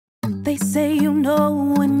They say you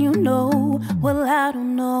know when you know. Well, I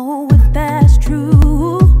don't know if that's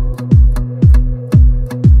true.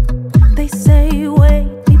 They say wait,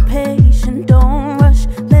 be patient, don't rush,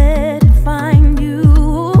 let it find you.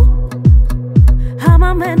 How am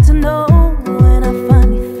I meant to know when I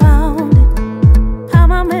finally found it? How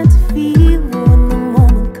am I meant to feel when the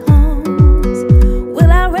moment comes?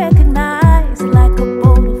 Will I recognize like a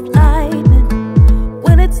bolt of lightning?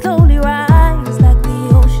 Will it slowly rise like the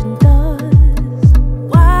ocean does?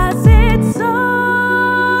 Why is it so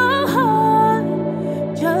hard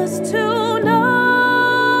just to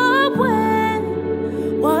know when?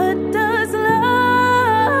 What does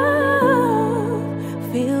love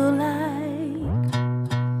feel like?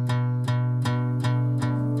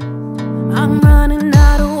 I'm running out.